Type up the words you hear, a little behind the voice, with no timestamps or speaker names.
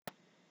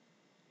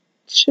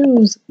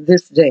Choose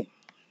this day.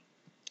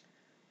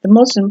 The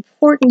most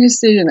important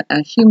decision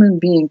a human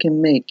being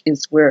can make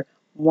is where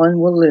one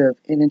will live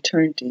in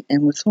eternity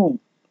and with whom.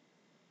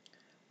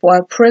 For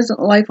our present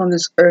life on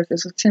this earth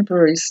is a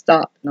temporary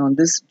stop, and on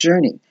this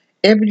journey,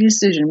 every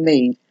decision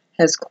made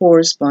has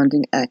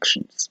corresponding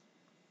actions.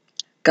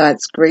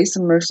 God's grace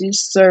and mercy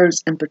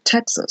serves and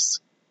protects us,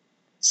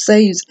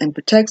 saves and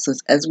protects us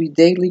as we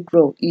daily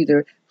grow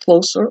either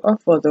closer or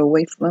further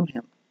away from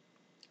Him.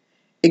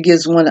 It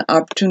gives one an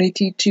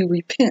opportunity to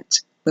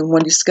repent when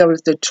one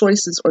discovers their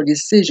choices or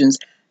decisions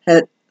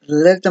had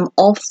led them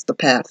off the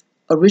path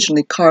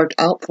originally carved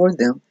out for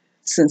them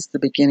since the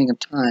beginning of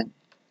time.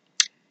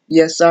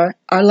 Yes, our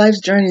life's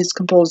journey is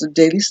composed of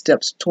daily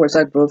steps towards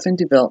our growth and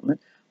development,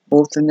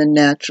 both in the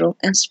natural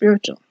and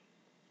spiritual.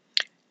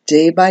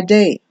 Day by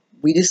day,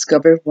 we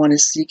discover one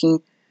is seeking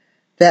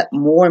that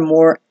more and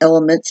more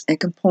elements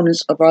and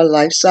components of our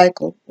life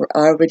cycle were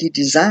already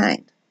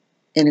designed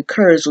and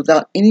occurs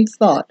without any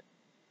thought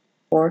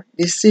or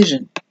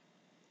decision.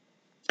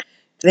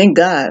 Thank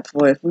God,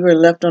 for if we were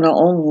left on our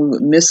own, we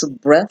would miss a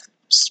breath,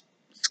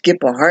 skip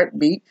a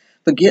heartbeat,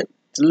 forget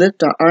to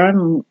lift our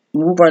arm,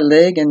 move our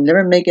leg, and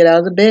never make it out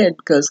of the bed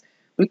because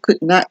we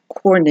could not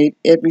coordinate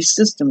every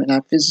system in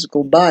our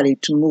physical body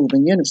to move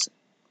in unison.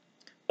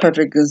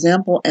 Perfect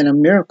example and a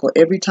miracle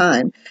every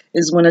time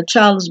is when a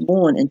child is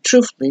born, and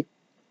truthfully,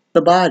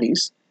 the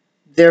bodies,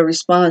 their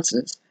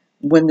responses,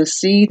 when the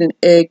seed and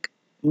egg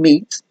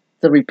meets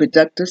the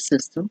reproductive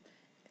system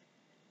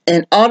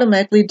and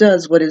automatically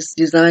does what it's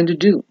designed to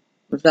do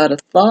without a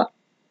thought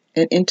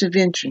and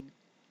intervention,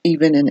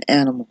 even in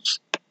animals.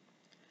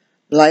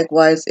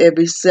 Likewise,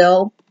 every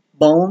cell,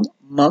 bone,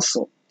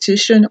 muscle,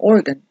 tissue, and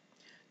organ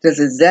does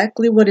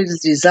exactly what it is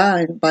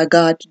designed by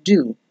God to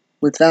do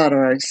without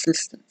our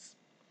assistance.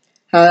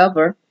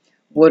 However,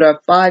 with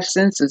our five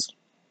senses,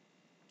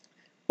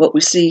 what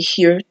we see,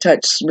 hear,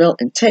 touch, smell,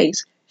 and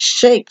taste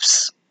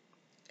shapes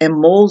and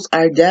molds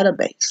our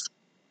database,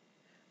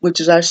 which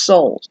is our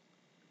soul,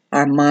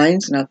 our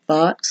minds and our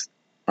thoughts,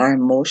 our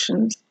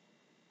emotions,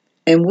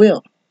 and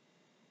will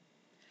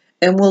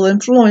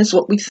influence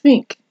what we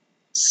think,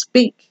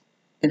 speak,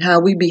 and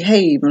how we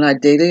behave in our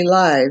daily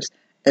lives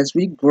as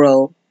we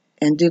grow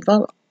and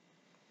develop.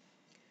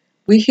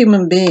 We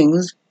human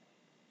beings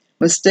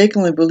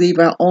mistakenly believe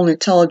our own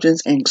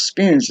intelligence and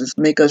experiences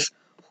make us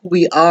who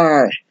we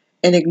are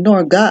and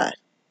ignore God,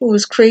 who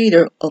is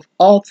creator of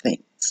all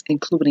things,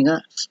 including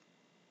us.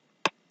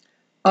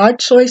 Our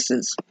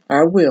choices,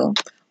 our will,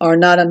 are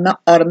not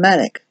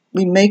automatic.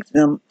 We make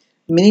them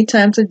many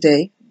times a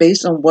day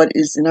based on what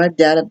is in our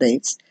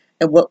database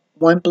and what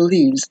one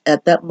believes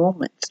at that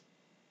moment.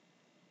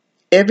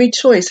 Every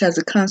choice has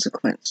a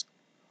consequence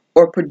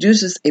or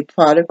produces a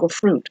product or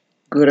fruit,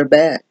 good or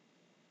bad.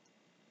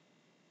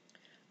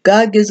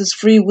 God gives us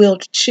free will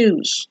to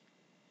choose,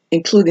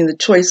 including the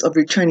choice of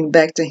returning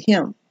back to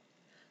Him,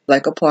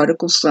 like a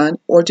prodigal son,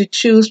 or to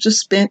choose to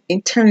spend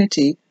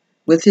eternity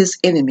with his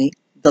enemy,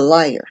 the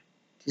liar,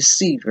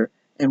 deceiver,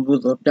 and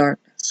ruler of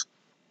darkness.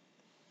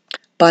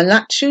 By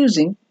not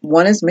choosing,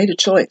 one has made a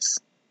choice.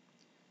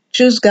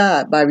 Choose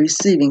God by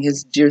receiving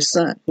His dear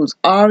Son, who's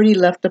already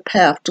left a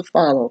path to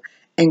follow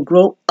and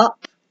grow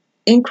up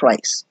in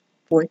Christ,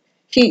 for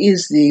He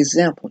is the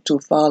example to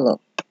follow.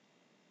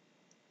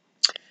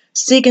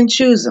 Seek and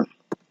choose Him,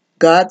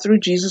 God through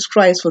Jesus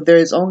Christ, for there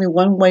is only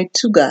one way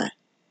to God.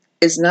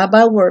 It's not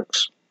by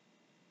works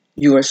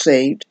you are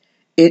saved,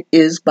 it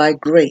is by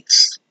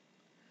grace.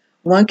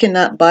 One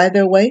cannot buy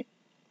their way,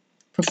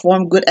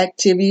 perform good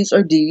activities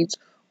or deeds,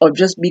 or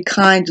just be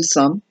kind to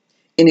some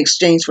in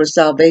exchange for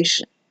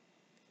salvation.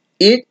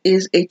 It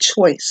is a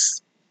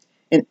choice,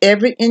 and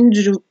every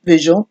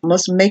individual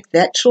must make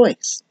that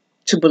choice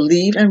to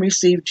believe and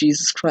receive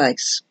Jesus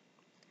Christ.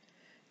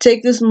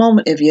 Take this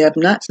moment, if you have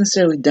not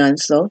sincerely done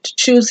so, to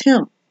choose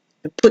Him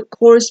and put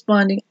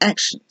corresponding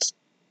actions,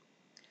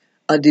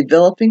 a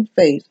developing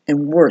faith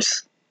and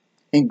worth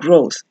and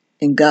growth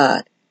in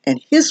God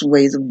and His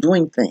ways of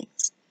doing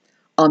things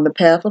on the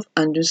path of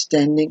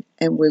understanding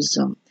and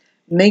wisdom.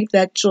 Make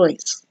that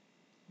choice.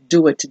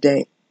 Do it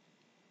today.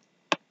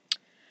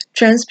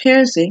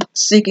 Transparency,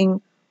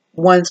 seeking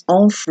one's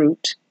own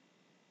fruit,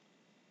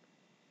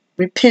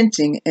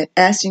 repenting and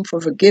asking for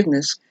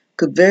forgiveness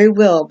could very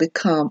well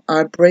become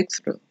our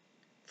breakthrough,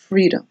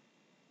 freedom,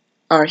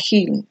 our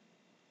healing,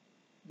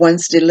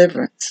 one's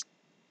deliverance,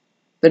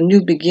 the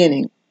new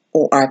beginning,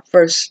 or our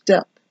first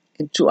step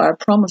into our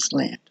promised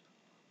land,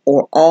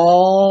 or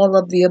all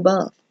of the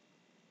above.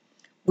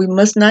 We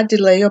must not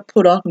delay or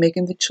put off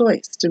making the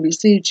choice to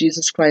receive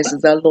Jesus Christ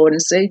as our Lord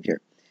and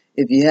Savior.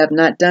 If you have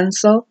not done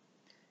so,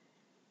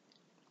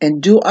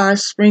 and do our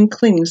spring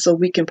cleaning so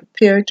we can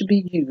prepare to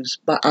be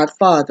used by our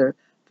Father,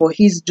 for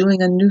He's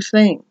doing a new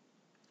thing.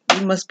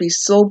 We must be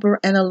sober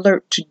and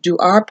alert to do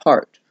our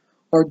part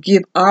or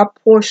give our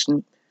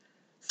portion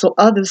so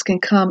others can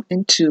come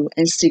into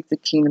and seek the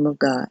kingdom of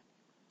God.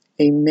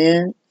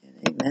 Amen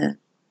and amen.